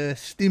able to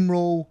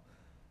steamroll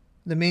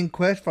the main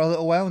quest for a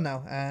little while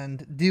now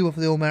and deal with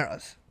the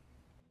Omertas.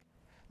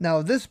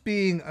 Now, this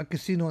being a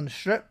casino on the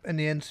strip and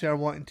the NCR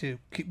wanting to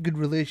keep good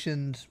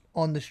relations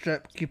on the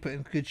strip, keep it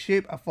in good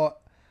shape, I thought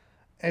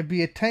it'd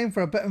be a time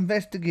for a bit of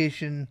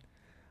investigation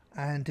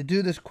and to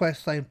do this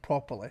quest line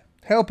properly.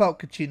 Help out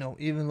Caccino,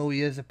 even though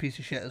he is a piece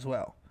of shit as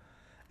well.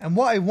 And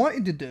what I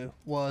wanted to do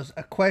was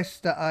a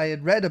quest that I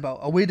had read about,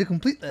 a way to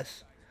complete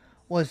this,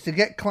 was to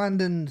get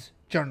Clandon's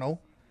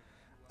journal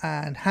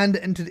and hand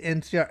it into the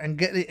NCR and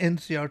get the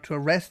NCR to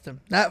arrest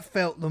him. That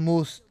felt the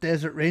most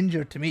Desert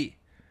Ranger to me.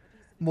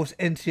 Most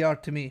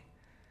NCR to me.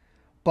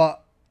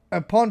 But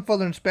upon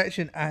further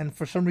inspection and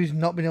for some reason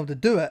not being able to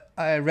do it,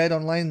 I read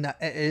online that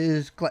it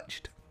is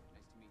glitched.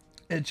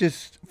 It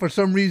just, for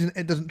some reason,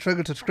 it doesn't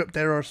trigger to script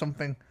error or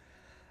something.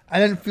 I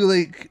didn't feel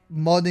like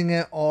modding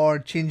it or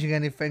changing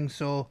anything,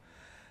 so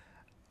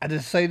I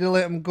decided to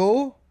let him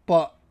go.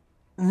 But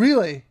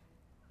really,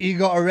 he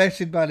got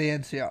arrested by the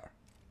NCR.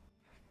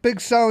 Big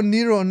Sal and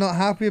Nero are not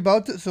happy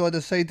about it, so I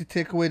decided to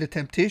take away the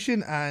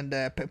temptation and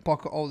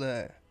pickpocket all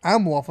the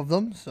ammo off of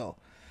them. So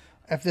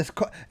if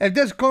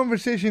this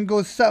conversation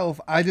goes south,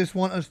 I just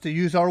want us to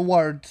use our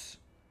words.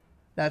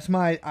 I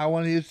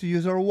want us to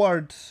use our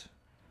words.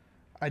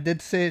 I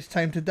did say it's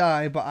time to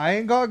die, but I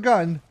ain't got a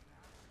gun.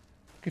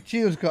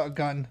 Caccino's got a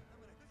gun.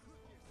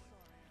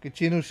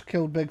 Caccino's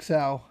killed Big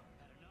Sal.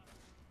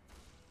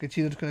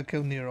 Caccino's gonna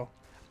kill Nero.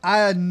 I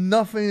had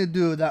nothing to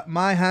do with that.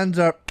 My hands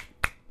are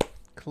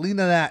clean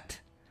of that.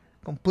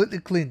 Completely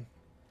clean.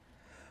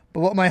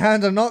 But what my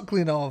hands are not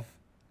clean of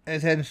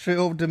is heading straight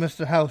over to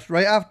Mr. House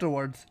right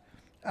afterwards,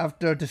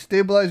 after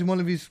destabilizing one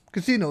of his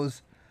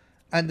casinos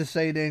and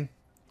deciding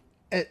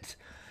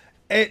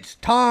it's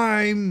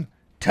time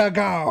to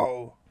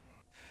go.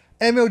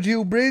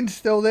 MLG Brain's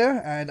still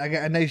there, and I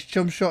get a nice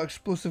jump shot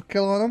explosive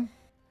kill on him.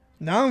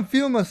 Now I'm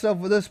feeling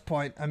myself at this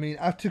point. I mean,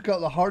 I took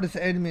out the hardest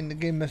enemy in the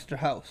game, Mr.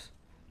 House.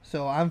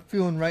 So I'm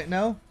feeling right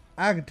now,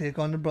 I can take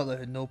on the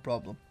Brotherhood, no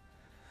problem.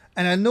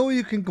 And I know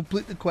you can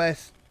complete the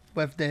quest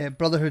with the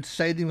Brotherhood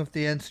siding with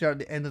the NCR at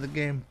the end of the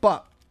game,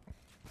 but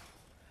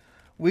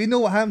we know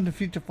what happened in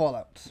future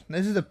Fallouts.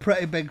 This is a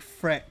pretty big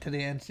threat to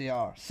the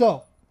NCR.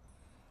 So,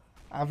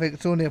 I think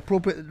it's only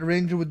appropriate that the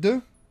Ranger would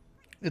do.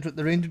 It's what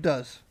the Ranger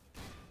does.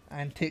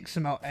 And takes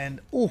him out,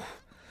 and oh,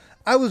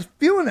 I was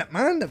feeling it,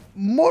 man. The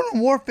Modern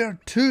Warfare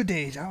 2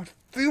 days, I was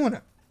feeling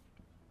it.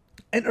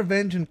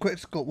 Intervention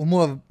quickscope,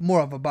 well,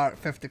 more of a Barrett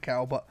 50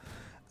 cal, but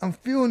I'm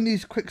feeling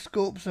these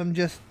quickscopes.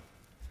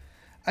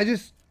 I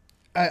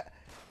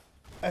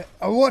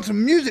want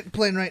some music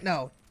playing right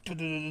now.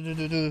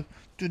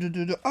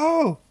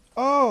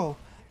 Oh,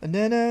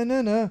 na na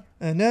na na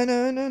na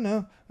na na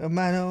na.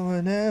 My home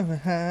will never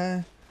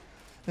hide.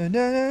 Na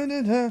na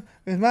na na.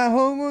 My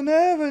home will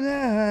never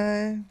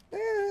die.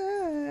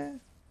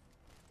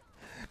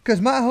 'Cause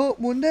my hope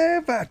will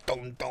never.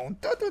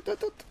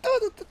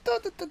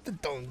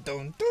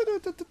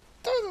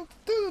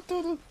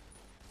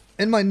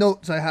 In my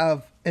notes, I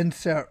have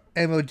insert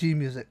MLG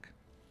music.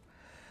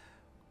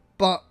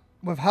 But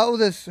with how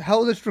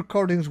this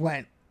recordings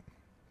went,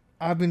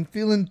 I've been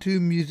feeling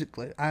too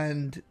musically.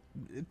 And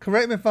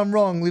correct me if I'm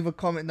wrong. Leave a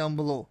comment down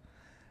below.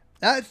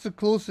 That's the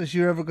closest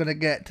you're ever gonna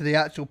get to the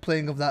actual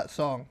playing of that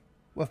song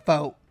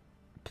without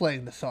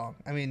playing the song.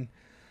 I mean,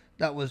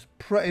 that was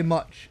pretty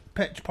much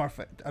pitch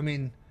perfect. I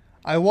mean,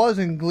 I was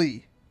in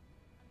Glee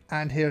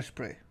and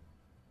Hairspray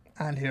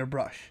and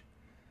Hairbrush.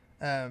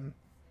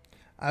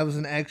 I was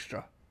an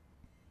extra.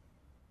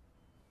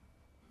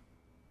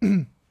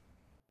 I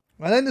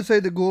then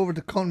decided to go over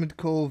to Conmid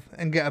Cove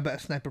and get a bit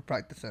of sniper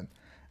practice in.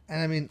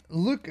 And I mean,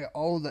 look at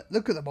all that.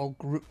 Look at them all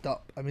grouped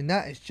up. I mean,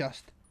 that is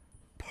just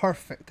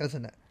perfect,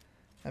 isn't it?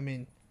 I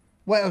mean,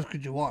 what else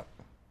could you want?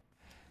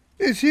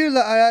 It's here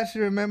that I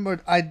actually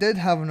remembered I did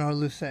have another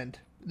loose end.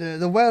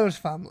 The Wellers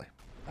family.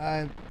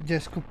 I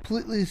just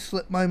completely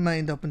slipped my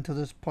mind up until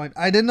this point.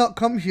 I did not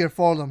come here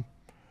for them.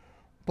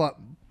 But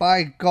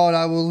by God,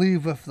 I will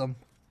leave with them.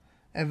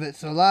 If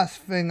it's the last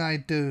thing I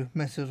do,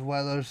 Mrs.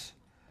 Wellers.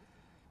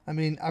 I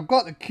mean, I've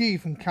got the key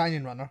from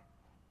Canyon Runner.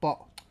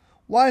 But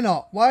why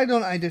not? Why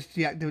don't I just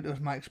deactivate it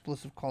with my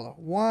explosive collar?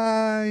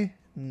 Why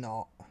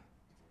not?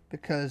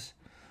 Because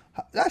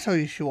that's how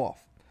you show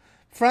off.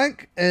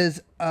 Frank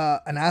is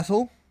an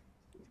asshole.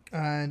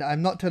 And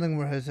I'm not telling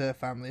where his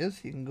family is.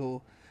 He can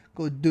go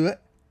do it.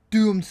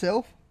 Do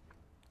himself.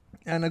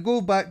 And I go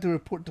back to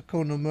report to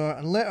Colonel Moore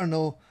and let her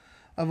know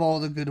of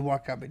all the good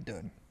work I've been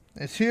doing.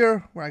 It's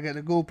here where I get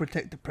to go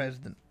protect the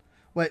president.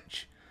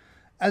 Which,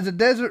 as a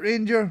desert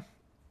ranger,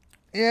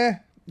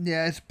 yeah,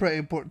 it's a pretty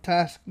important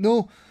task.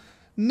 No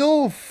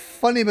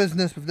funny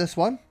business with this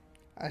one.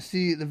 I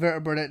see the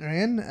vertebrate entering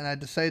in and I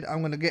decide I'm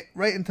going to get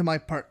right into my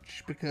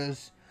perch.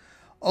 Because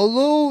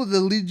although the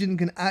Legion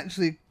can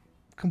actually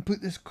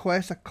complete this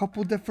quest a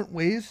couple different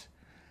ways,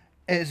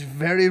 it's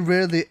very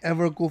rare they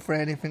ever go for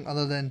anything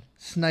other than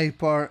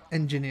sniper,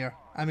 engineer.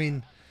 I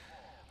mean,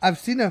 I've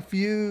seen a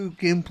few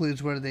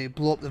gameplays where they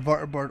blow up the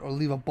vertebrate or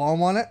leave a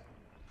bomb on it,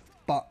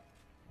 but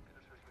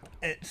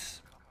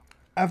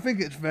I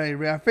think it's very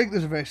rare. I think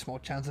there's a very small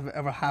chance of it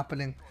ever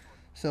happening.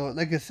 So,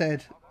 like I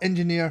said,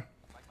 engineer,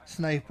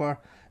 sniper.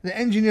 The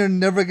engineer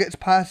never gets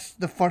past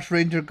the first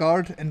ranger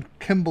guard, and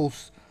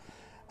Kimball's.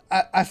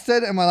 I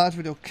said it in my last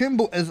video,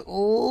 Kimball is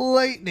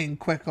lightning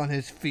quick on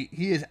his feet.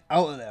 He is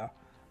out of there.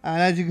 And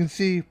as you can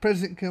see,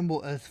 President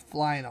Kimball is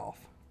flying off.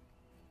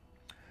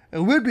 It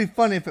would be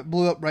funny if it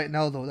blew up right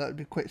now though. That would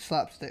be quite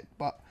slapstick.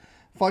 But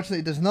fortunately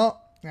it does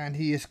not. And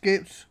he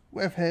escapes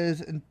with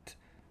his...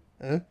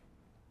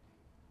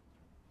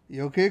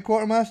 You okay,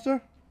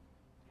 Quartermaster?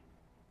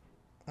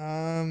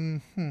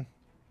 No,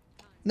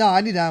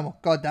 I need ammo.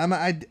 God damn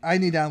it, I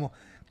need ammo.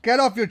 Get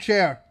off your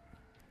chair.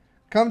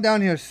 Come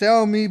down here,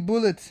 sell me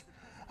bullets.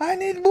 I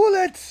need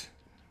bullets!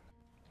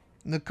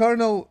 The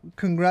Colonel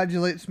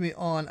congratulates me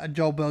on a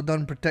job well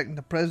done protecting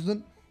the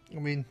President. I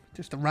mean,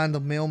 just a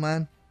random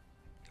mailman.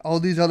 All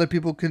these other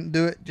people couldn't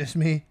do it, just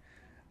me.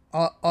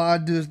 All I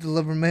do is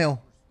deliver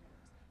mail.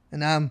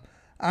 And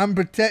I'm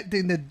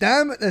protecting the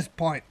dam at this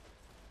point.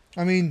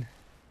 I mean...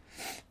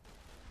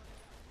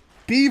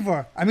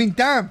 Beaver. I mean,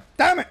 damn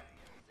it!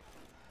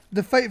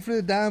 The fight for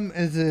the dam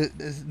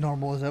is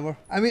normal as ever.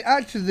 I mean,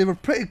 actually, they were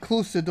pretty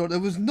close to the door. There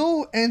was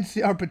no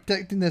NCR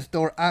protecting this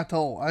door at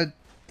all. I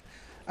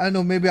don't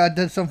know, maybe I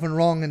did something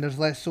wrong and there's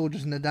less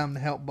soldiers in the dam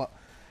to help, but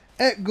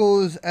it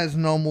goes as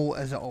normal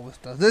as it always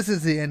does. This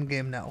is the end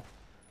game now.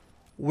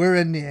 We're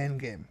in the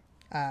end game.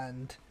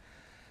 And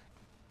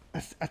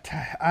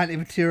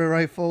anti-material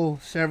rifle,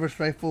 service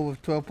rifle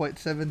with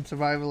 12.7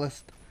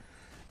 survivalist.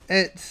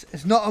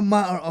 It's not a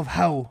matter of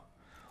how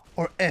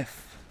or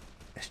if,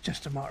 it's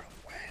just a matter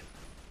of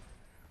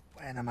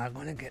when. When am I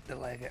going to get to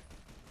leg it?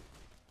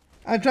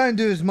 I try and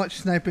do as much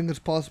sniping as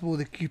possible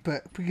to keep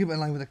it in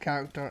line with the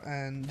character,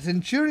 and the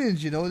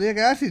Centurions, you know, they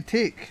can actually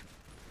take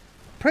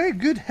pretty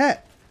good hit.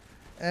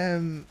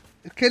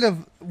 It's kind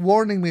of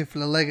warning me for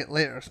the leg it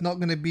later. It's not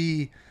going to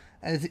be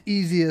as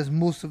easy as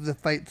most of the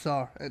fights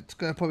are. It's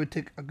going to probably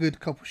take a good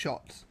couple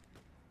shots.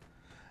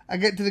 I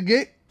get to the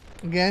gate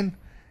again.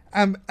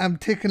 I'm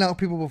taking out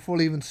people before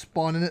they even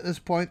spawn in at this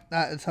point.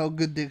 That is how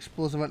good the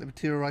explosive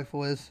anti-material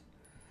rifle is.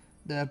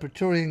 The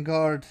Praetorian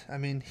Guard, I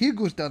mean, he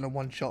goes down in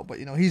one shot, but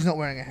you know, he's not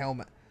wearing a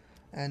helmet.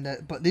 And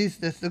but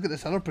look at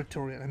this other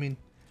Praetorian. I mean,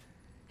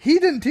 he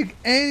didn't take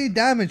any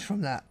damage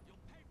from that.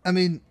 I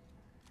mean,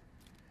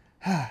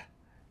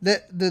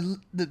 the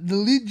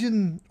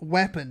Legion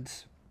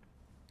weapons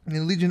and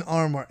the Legion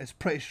armor is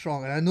pretty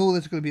strong, and I know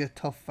this is going to be a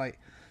tough fight.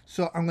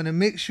 So I'm going to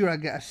make sure I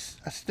get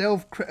a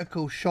stealth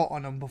critical shot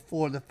on him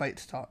before the fight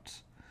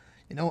starts.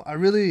 You know, I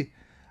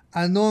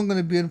know I'm going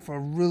to be in for a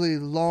really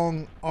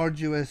long,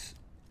 arduous.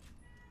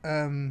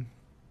 Oh,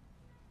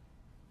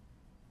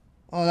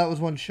 that was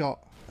one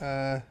shot.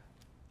 The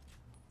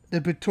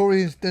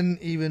Praetorians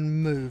didn't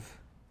even move.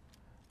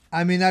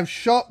 I mean, I've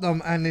shot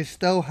them and they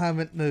still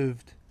haven't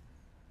moved.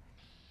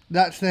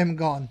 That's them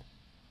gone.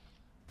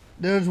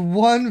 There's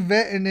one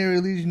veterinary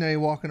legionary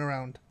walking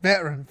around.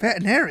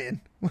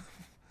 Veterinarian?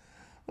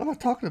 What am I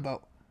talking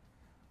about?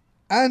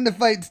 And the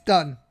fight's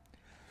done.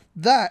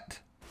 That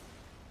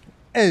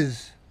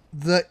is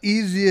the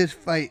easiest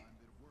fight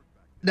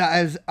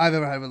I've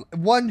ever had.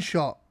 One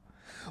shot.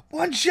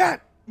 One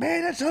shot!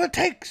 Man, that's all it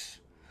takes.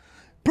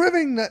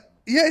 Proving that,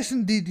 yes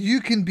indeed, you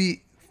can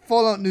beat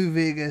Fallout New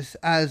Vegas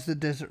as the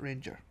Desert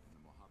Ranger.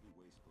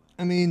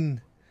 I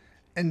mean,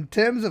 in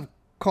terms of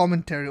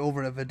commentary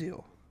over a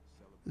video,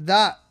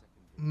 that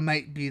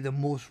might be the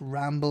most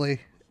rambly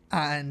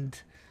and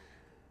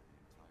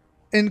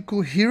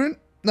incoherent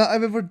that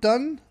I've ever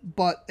done,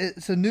 but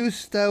it's a new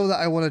style that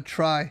I want to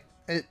try.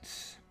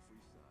 It's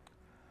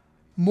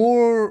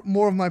more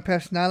of my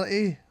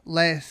personality,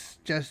 less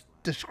just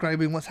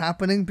describing what's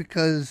happening,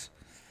 because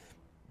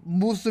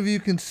most of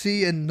you can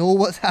see and know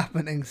what's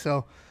happening.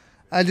 So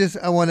I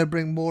want to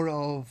bring more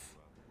of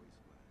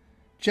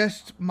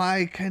just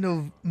my kind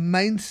of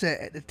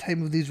mindset at the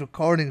time of these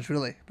recordings,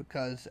 really,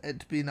 because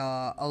it's been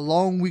a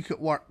long week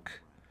at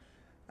work,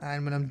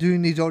 and when I'm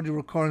doing these audio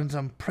recordings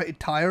I'm pretty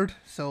tired.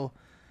 So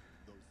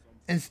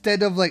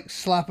instead of like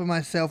slapping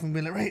myself and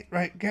being like,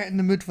 right, get in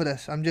the mood for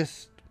this, I'm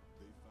just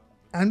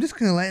kind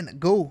of letting it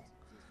go.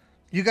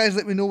 You guys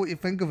let me know what you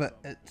think of it.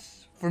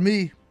 For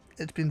me,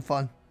 it's been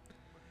fun.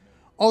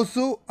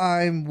 Also,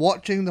 I'm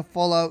watching the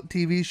Fallout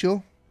TV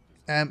show.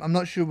 I'm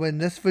not sure when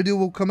this video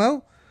will come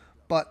out,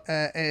 but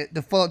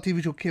the Fallout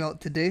TV show came out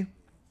today.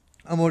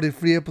 I'm already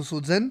 3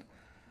 episodes in.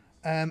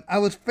 I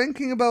was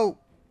thinking about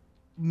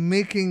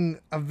making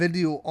a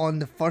video on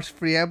the first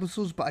 3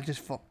 episodes, but I just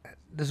thought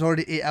there's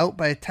already 8 out.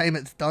 By the time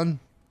it's done,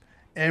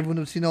 everyone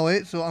will have seen all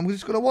 8, so I'm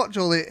just going to watch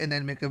all 8 and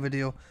then make a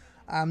video.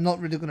 I'm not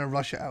really going to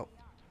rush it out.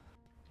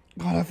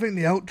 God, I think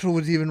the outro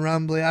was even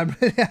rambly.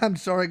 I'm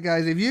sorry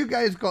guys. If you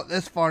guys got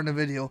this far in the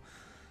video,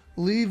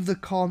 leave the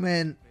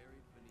comment.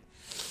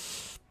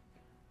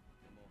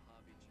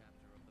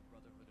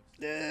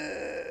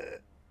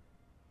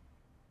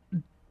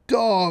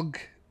 Dog.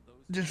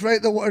 Just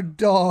write the word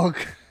dog.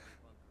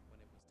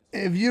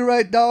 If you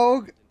write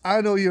dog,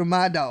 I know you're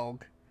my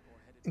dog.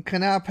 And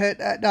can I pet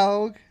that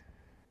dog?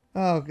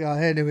 Oh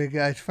god, anyway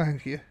guys,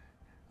 thank you.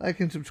 Like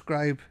and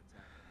subscribe.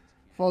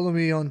 Follow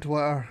me on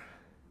Twitter.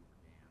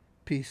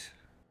 Peace.